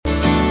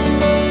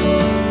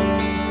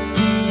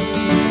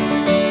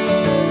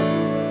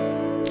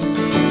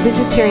This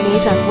is Terry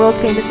Nazon,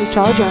 world-famous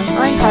astrologer on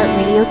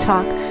iHeartRadio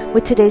Talk,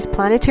 with today's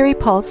planetary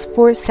pulse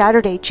for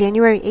Saturday,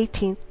 January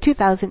 18th,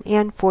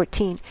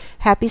 2014.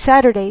 Happy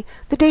Saturday.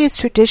 The day is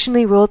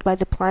traditionally ruled by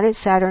the planet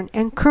Saturn,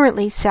 and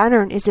currently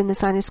Saturn is in the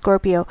sign of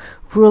Scorpio,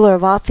 ruler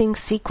of all things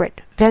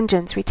secret,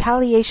 vengeance,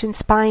 retaliation,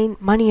 spying,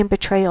 money, and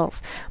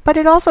betrayals. But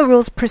it also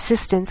rules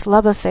persistence,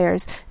 love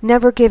affairs,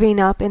 never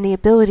giving up, and the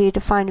ability to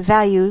find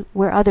value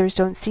where others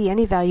don't see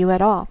any value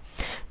at all.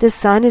 The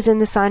sun is in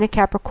the sign of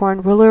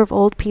Capricorn, ruler of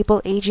old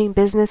people, aging,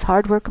 business,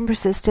 hard work, and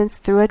persistence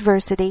through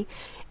adversity.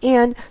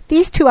 And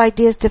these two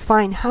ideas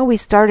define how we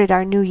started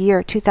our new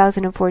year,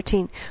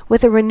 2014,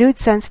 with a renewed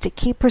sense to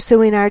keep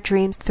pursuing our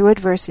dreams through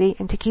adversity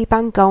and to keep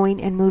on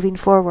going and moving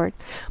forward.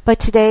 But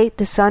today,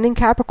 the sun in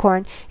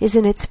Capricorn is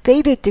in its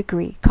fated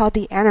degree, called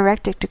the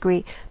anorectic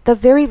degree, the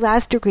very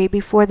last degree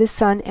before the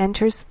sun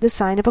enters the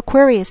sign of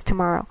Aquarius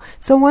tomorrow.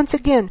 So once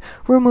again,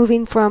 we're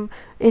moving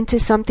into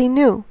something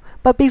new.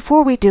 But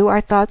before we do, our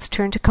thoughts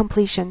turn to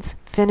completions,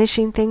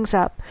 finishing things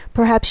up.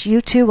 Perhaps you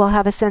too will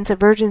have a sense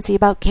of urgency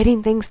about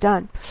getting things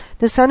done.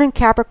 The sun in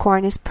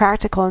Capricorn is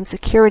practical and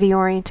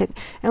security-oriented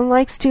and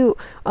likes to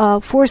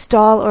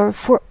forestall or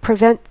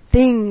prevent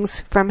things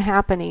from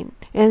happening,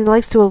 and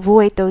likes to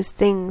avoid those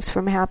things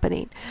from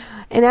happening.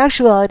 In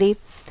actuality,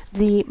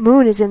 the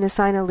moon is in the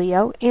sign of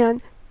Leo,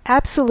 and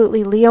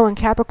absolutely, Leo and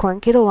Capricorn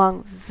get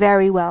along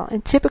very well,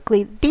 and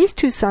typically these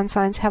two sun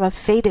signs have a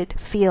fated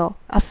feel,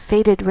 a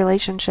fated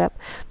relationship.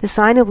 The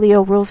sign of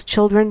Leo rules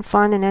children,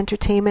 fun, and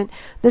entertainment.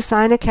 The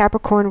sign of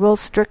Capricorn rules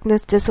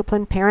strictness,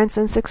 discipline, parents,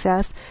 and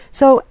success.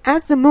 So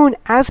as the moon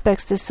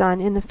aspects the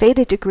sun in the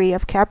fated degree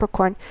of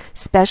Capricorn,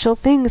 special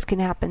things can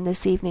happen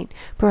this evening.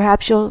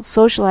 Perhaps you'll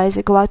socialize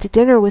or go out to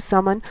dinner with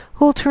someone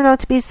who will turn out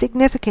to be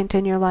significant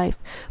in your life.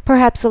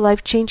 Perhaps a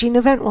life-changing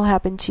event will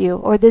happen to you,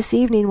 or this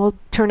evening will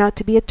turn out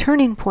to be a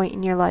turning point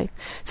in your life.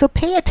 So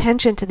pay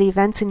attention to the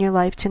events in your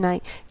life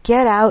tonight.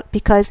 Get out,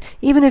 because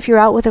even if you're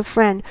out with a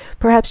friend,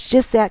 perhaps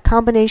just that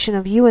combination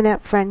of you and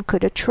that friend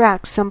could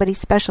attract somebody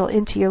special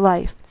into your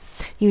life.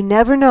 You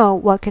never know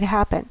what could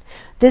happen.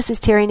 This is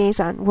Terry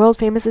Nazon,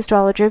 world-famous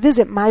astrologer.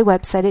 Visit my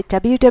website at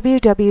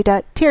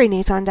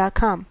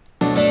www.terrynazon.com.